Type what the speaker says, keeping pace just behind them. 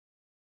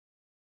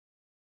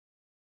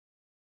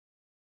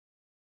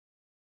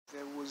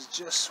There was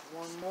just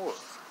one more.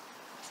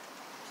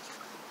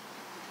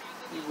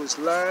 He was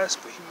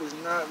last, but he was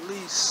not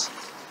least.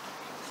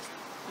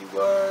 He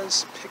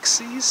was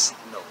Pisces?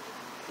 No,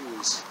 he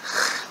was...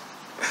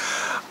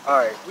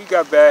 Alright, we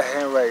got bad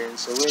handwriting,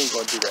 so we ain't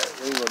gonna do that.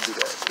 We ain't gonna do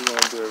that. We're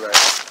gonna do it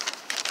right.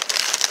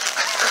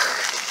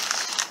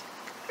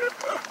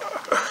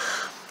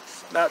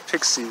 Not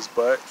Pixies,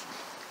 but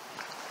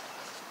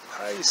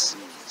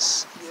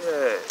Pisces.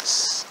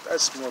 Yes,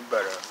 that's more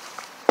better.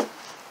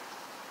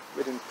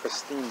 Written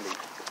pristinely.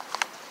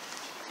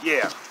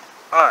 Yeah.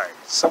 Alright,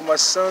 so my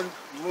sun,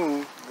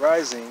 moon,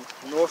 rising,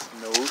 north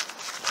node,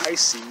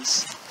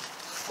 Pisces,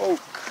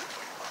 folk.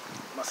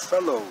 My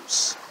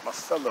fellows.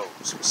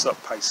 What's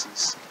up,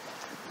 Pisces?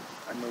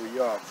 I know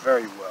y'all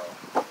very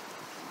well.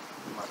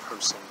 My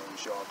person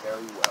knows y'all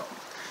very well.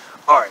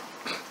 Alright,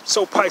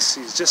 so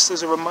Pisces, just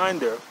as a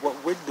reminder,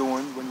 what we're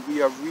doing when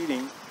we are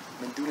reading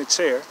Metu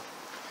Neter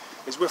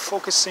is we're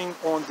focusing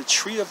on the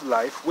tree of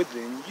life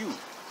within you,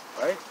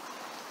 right?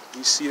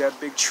 You see that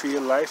big tree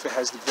of life, it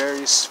has the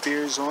various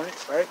spheres on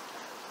it, right?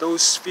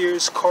 Those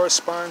spheres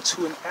correspond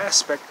to an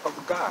aspect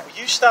of God.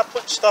 Will you stop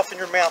putting stuff in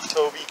your mouth,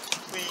 Toby,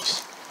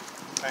 please?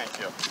 Thank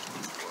you.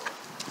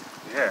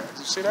 Yeah, did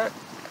you see that?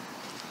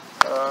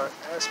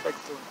 Aspect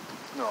of...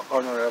 No, oh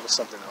no, that was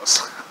something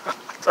else. I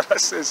thought I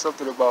said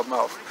something about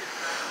mouth.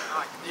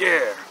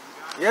 Yeah.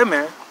 Yeah,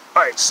 man.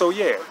 Alright, so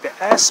yeah, the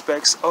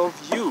aspects of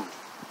you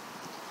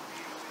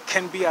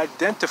can be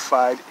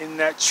identified in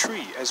that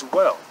tree as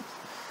well.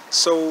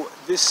 So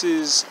this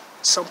is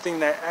something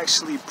that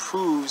actually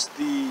proves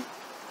the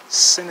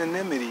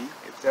synonymity,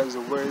 if that is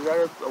a word, is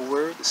that a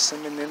word? The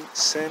synonymity?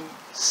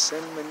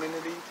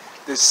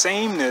 The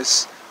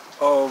sameness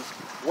of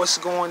what's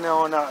going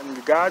on out in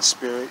the God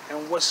spirit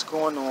and what's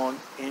going on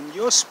in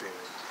your spirit,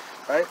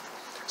 right?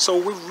 So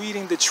we're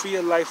reading the tree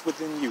of life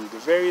within you. The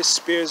various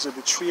spheres of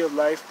the tree of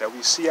life that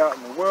we see out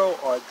in the world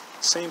are the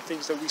same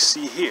things that we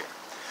see here.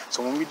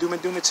 So when we do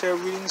Metu Neter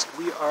readings,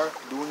 we are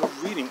doing a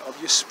reading of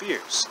your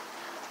spheres.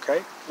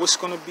 Okay, what's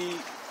going to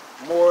be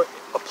more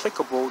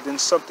applicable than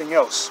something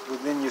else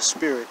within your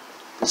spirit,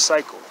 the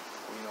cycle,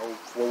 you know,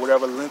 for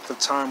whatever length of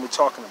time we're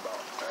talking about,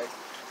 right?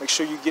 Make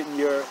sure you're getting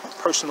your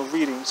personal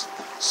readings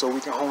so we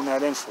can hone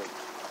that in for you,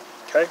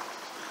 okay?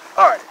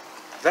 All right,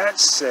 that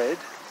said,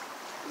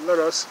 let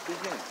us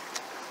begin.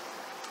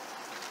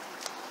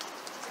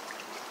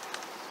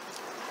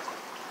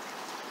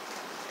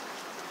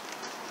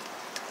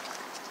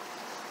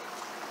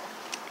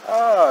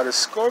 Ah, the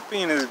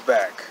scorpion is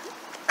back.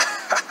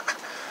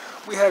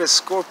 We had a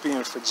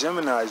scorpion for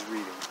Gemini's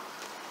reading.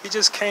 He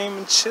just came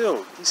and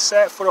chilled. He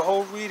sat for the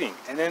whole reading.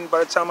 And then by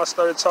the time I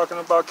started talking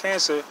about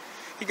Cancer,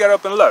 he got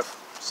up and left.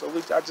 So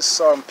I just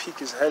saw him peek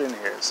his head in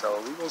here. So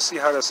we're going to see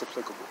how that's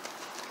applicable.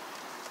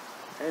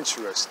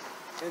 Interesting.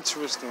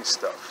 Interesting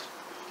stuff.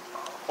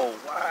 Oh,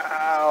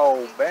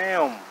 wow.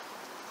 Bam.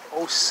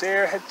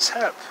 Oser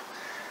Hetep.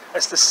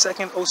 That's the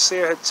second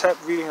Oser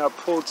Hetep reading I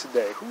pulled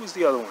today. Who was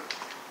the other one?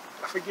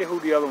 I forget who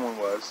the other one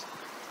was.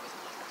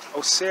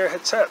 Oser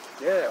Hetep.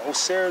 Yeah,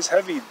 Oser is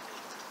heavy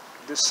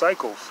this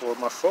cycle for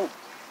my folk.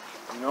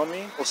 You know what I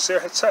mean? Oser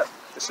Hetep.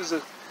 This is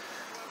a...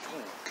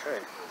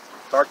 Okay.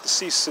 Dark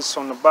Deceased sits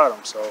on the bottom,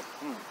 so...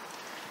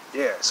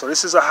 Yeah, so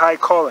this is a high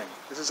calling.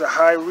 This is a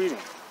high reading.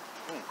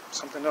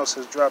 Something else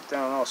has dropped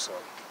down also.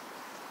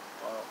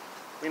 Well,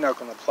 we're not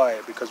going to apply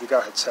it because we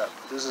got Hetep.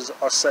 This is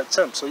our set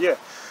temp. So yeah.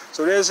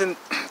 So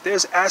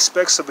there's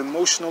aspects of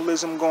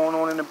emotionalism going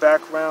on in the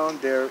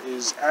background. There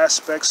is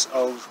aspects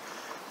of...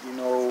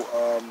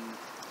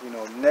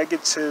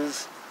 negative,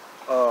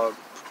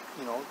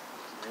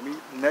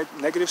 maybe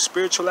negative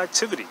spiritual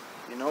activity,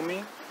 you know what I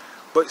mean?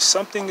 But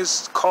something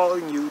is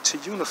calling you to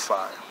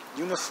unify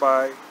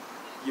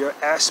your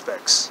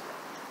aspects,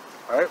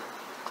 all right?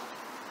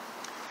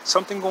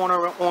 Something going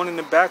on in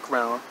the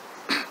background,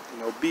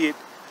 be it,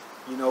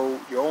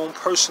 your own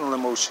personal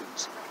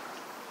emotions,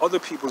 other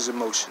people's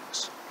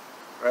emotions,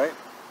 right?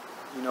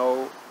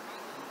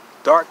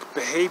 Dark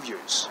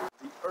behaviors.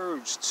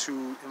 Urge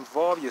to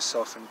involve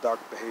yourself in dark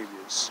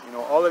behaviors.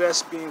 All of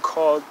that's being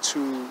called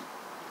to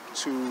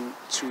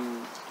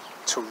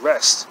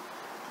rest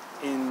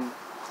in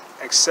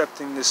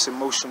accepting this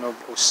emotion of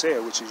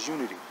Oser, which is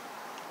unity.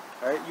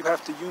 Right? You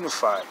have to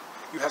unify.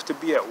 You have to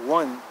be at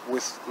one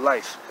with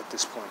life at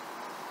this point.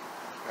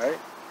 Right?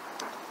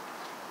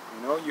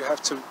 You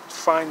have to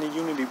find the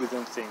unity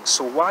within things.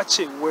 So watch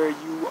it where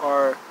you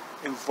are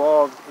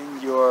involved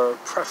in your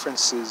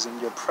preferences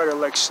and your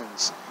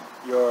predilections,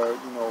 your,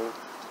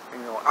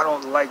 I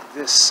don't like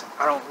this,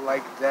 I don't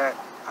like that,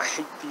 I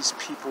hate these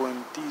people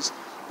and these,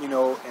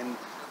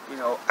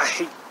 I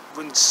hate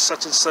when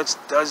such and such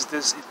does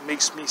this, it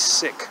makes me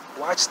sick.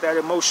 Watch that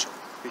emotion,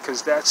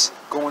 because that's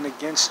going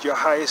against your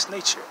highest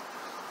nature.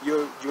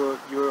 You're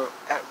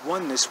at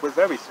oneness with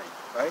everything,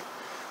 right?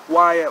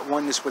 Why at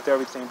oneness with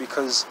everything?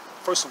 Because,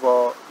 first of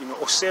all,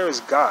 Oser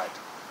is God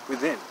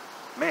within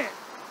man,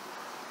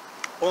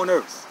 on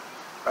earth,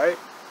 right?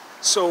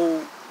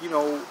 So,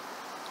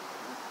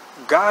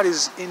 God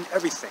is in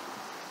everything.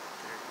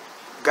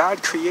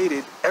 God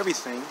created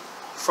everything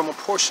from a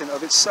portion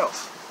of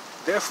itself.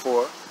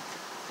 Therefore,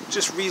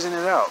 just reason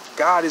it out.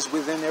 God is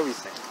within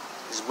everything.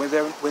 Is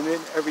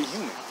within every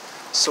human.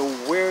 So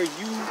where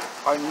you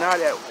are not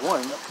at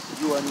one,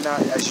 you are not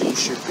as you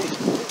should be.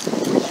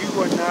 When you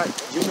are not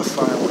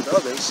unifying with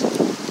others,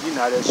 you're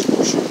not as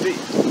you should be.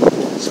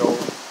 So,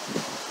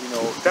 you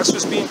know, that's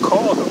what's being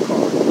called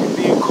upon. You're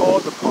being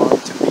called upon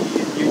to be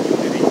in your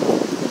unity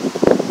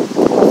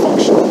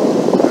function,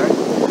 right?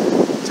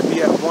 To be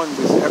at one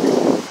with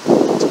everything.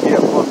 To be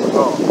at one with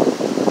all.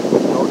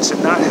 You know, to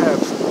not have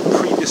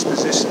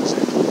predispositions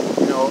and,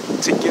 you know,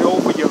 to get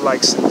over your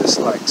likes and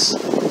dislikes.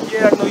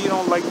 Yeah, I know you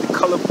don't like the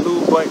color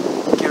blue, but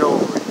get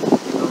over it.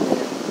 You know what I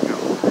mean? You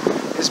know,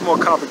 it's more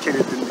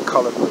complicated than the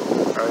color blue,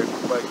 right?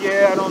 But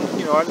yeah, I know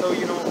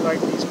you don't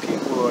like these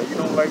people, or you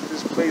don't like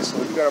this place,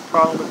 or you got a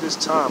problem with this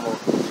time, or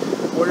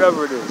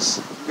whatever it is.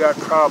 You got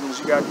problems,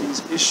 you got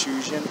these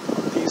issues, and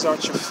these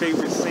aren't your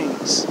favorite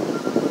things.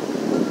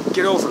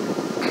 Get over it.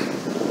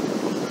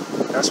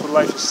 That's what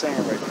life is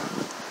saying right now.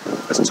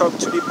 Let's talk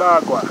to the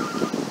Bagua.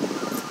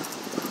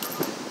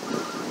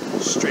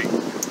 Straight.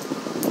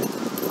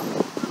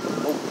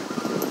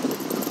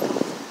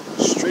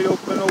 Straight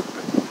open,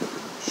 open.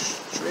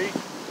 Straight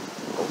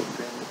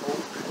open,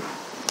 open.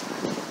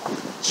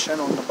 Chin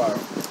on the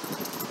bottom.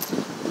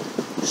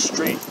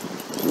 Straight.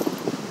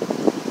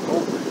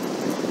 Open.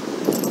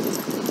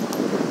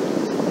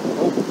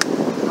 Open.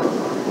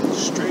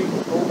 Straight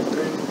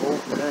open,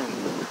 open.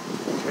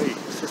 Okay,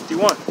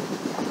 51.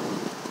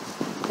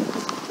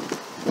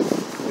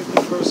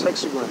 51st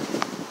hexagram.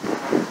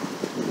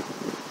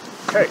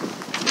 Okay.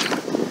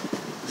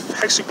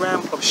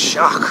 Hexagram of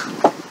shock.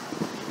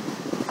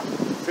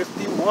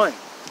 51.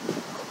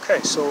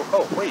 Okay, so,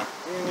 oh, wait.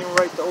 We didn't even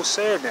write the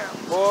Osir down.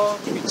 Boy,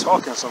 we be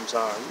talking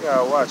sometimes. You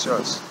gotta watch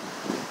us.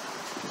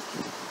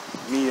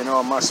 Me and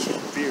all my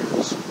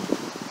fears.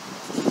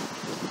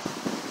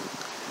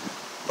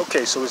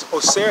 Okay, so it's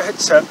Osir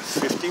Hetep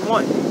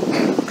 51.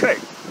 Okay,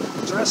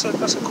 so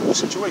that's a cool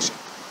situation.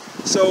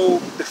 So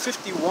the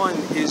 51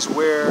 is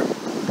where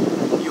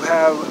you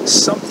have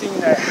something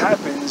that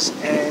happens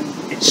and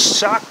it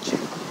shocked you.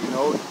 You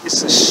know,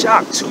 it's a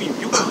shock to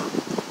you.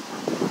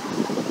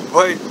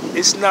 But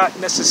it's not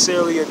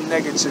necessarily a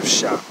negative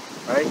shock,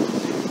 right?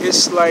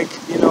 It's like,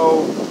 you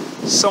know,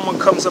 someone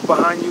comes up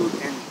behind you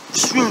and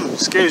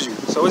scares you.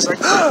 So it's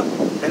like,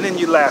 and then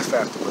you laugh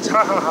afterwards.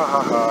 Ha ha ha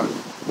ha ha.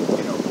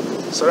 You know,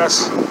 so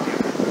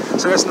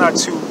that's not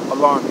too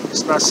alarming.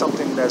 It's not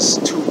something that's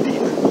too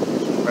deep,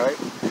 right?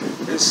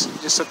 It's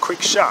just a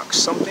quick shock.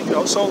 Something, you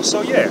know,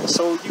 so yeah.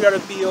 So you gotta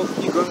be,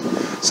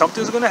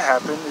 something's gonna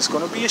happen. It's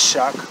gonna be a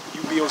shock.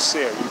 You be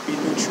Osir. You be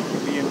neutral. You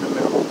be in the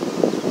middle,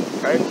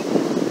 right?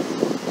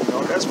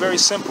 That's very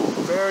simple,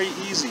 very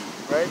easy,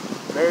 right?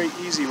 Very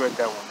easy, right?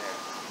 That one there.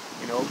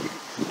 You know,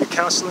 you're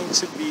counseled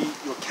to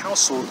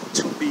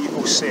be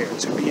Osir,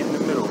 to be in the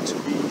middle, to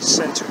be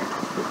centered,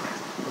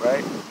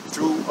 right?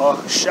 Through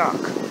a shock,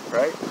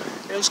 right?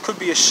 This could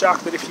be a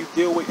shock that if you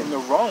deal with it in the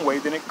wrong way,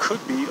 then it could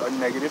be a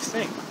negative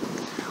thing.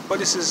 But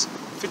this is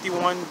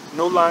 51,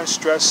 no line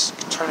stress,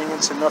 turning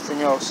into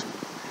nothing else.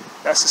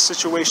 That's a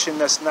situation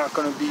that's not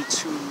going to be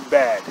too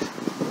bad.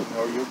 You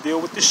know, you'll deal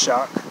with the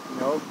shock. You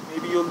know,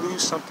 maybe you'll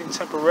lose something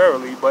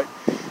temporarily, but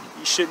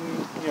you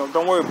shouldn't, you know,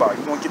 don't worry about it.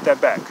 You won't get that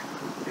back.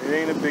 It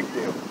ain't a big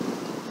deal.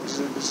 This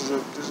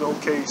is an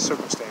okay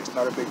circumstance,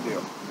 not a big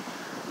deal.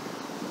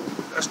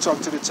 Let's talk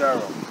to the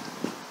tarot.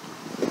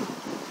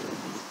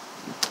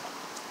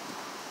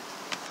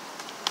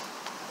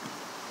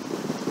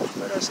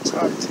 Let us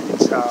talk to the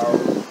tarot.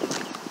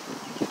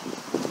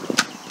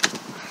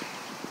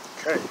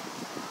 Okay.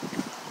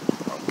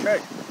 Okay.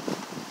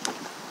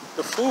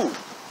 The Fool.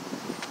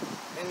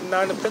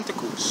 Nine of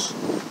Pentacles.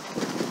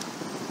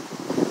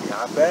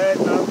 Not bad,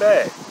 not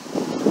bad.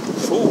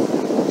 Fool.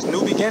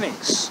 New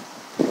beginnings.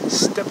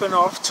 Stepping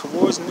off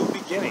towards new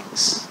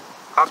beginnings.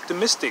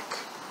 Optimistic.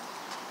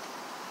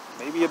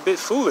 Maybe a bit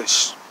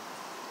foolish.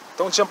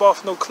 Don't jump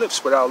off no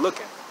cliffs without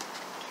looking.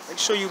 Make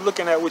sure you're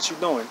looking at what you're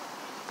doing.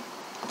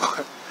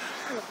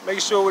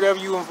 Make sure whatever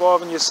you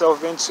involving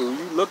yourself into,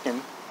 you're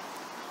looking.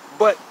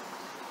 But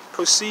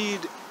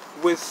proceed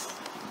with,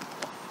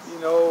 you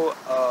know,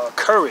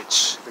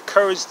 courage. The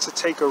courage to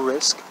take a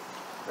risk,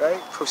 right?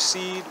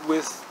 Proceed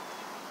with,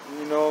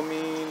 you know what I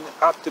mean,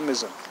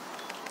 optimism.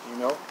 You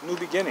know, new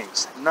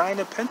beginnings. 9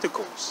 of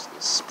Pentacles.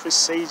 This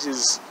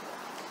presages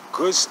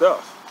good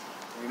stuff.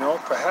 You know,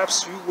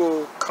 perhaps you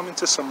will come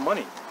into some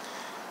money,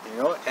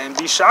 you know, and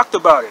be shocked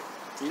about it.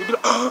 You'll be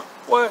like, oh,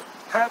 what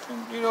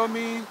happened? You know what I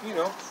mean? You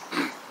know.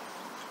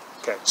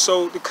 Okay,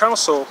 so the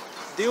council,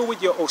 deal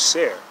with your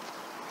Osir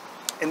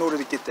in order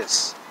to get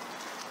this.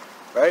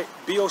 Right?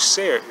 Be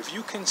Osir. If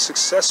you can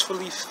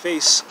successfully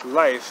face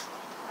life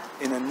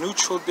in a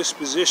neutral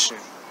disposition,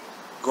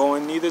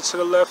 going neither to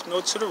the left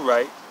nor to the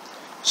right,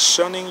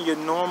 shunning your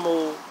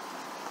normal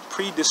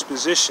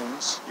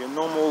predispositions, your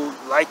normal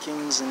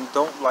likings and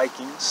don't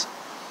likings,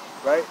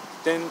 right?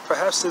 Then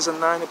perhaps there's a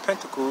 9 of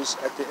Pentacles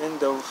at the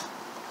end of,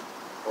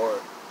 or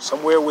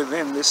somewhere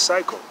within this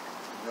cycle,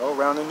 you know,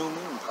 around the new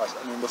moon,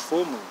 possibly, I mean the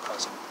full moon,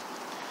 possibly.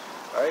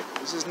 Alright,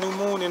 this is new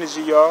moon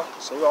energy, y'all.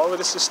 So all of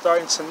this is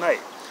starting tonight.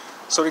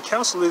 So the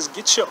counsel is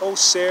get your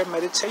Oser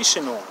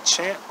meditation on.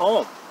 Chant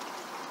Om.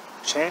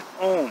 Chant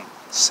Om.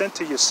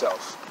 Center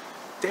yourself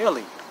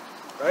daily,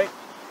 right?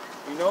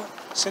 You know,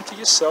 center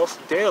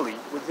yourself daily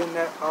within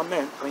that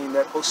Amen, I mean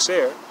that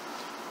Oser,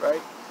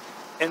 right?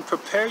 And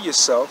prepare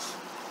yourself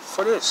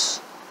for this.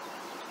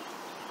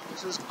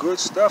 This is good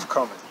stuff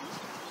coming,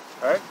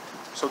 right?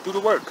 So do the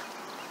work.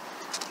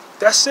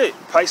 That's it,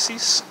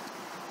 Pisces.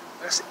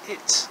 That's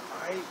it.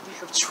 Alright, we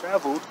have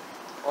traveled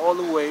all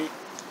the way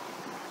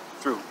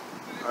through.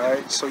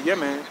 Alright, so yeah,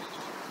 man,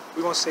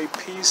 we're gonna say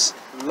peace,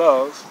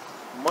 love,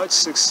 much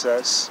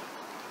success,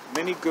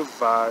 many good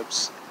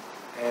vibes,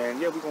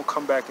 and yeah, we're gonna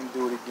come back and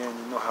do it again.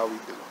 You know how we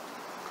do.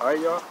 Alright,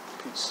 y'all?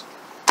 Peace.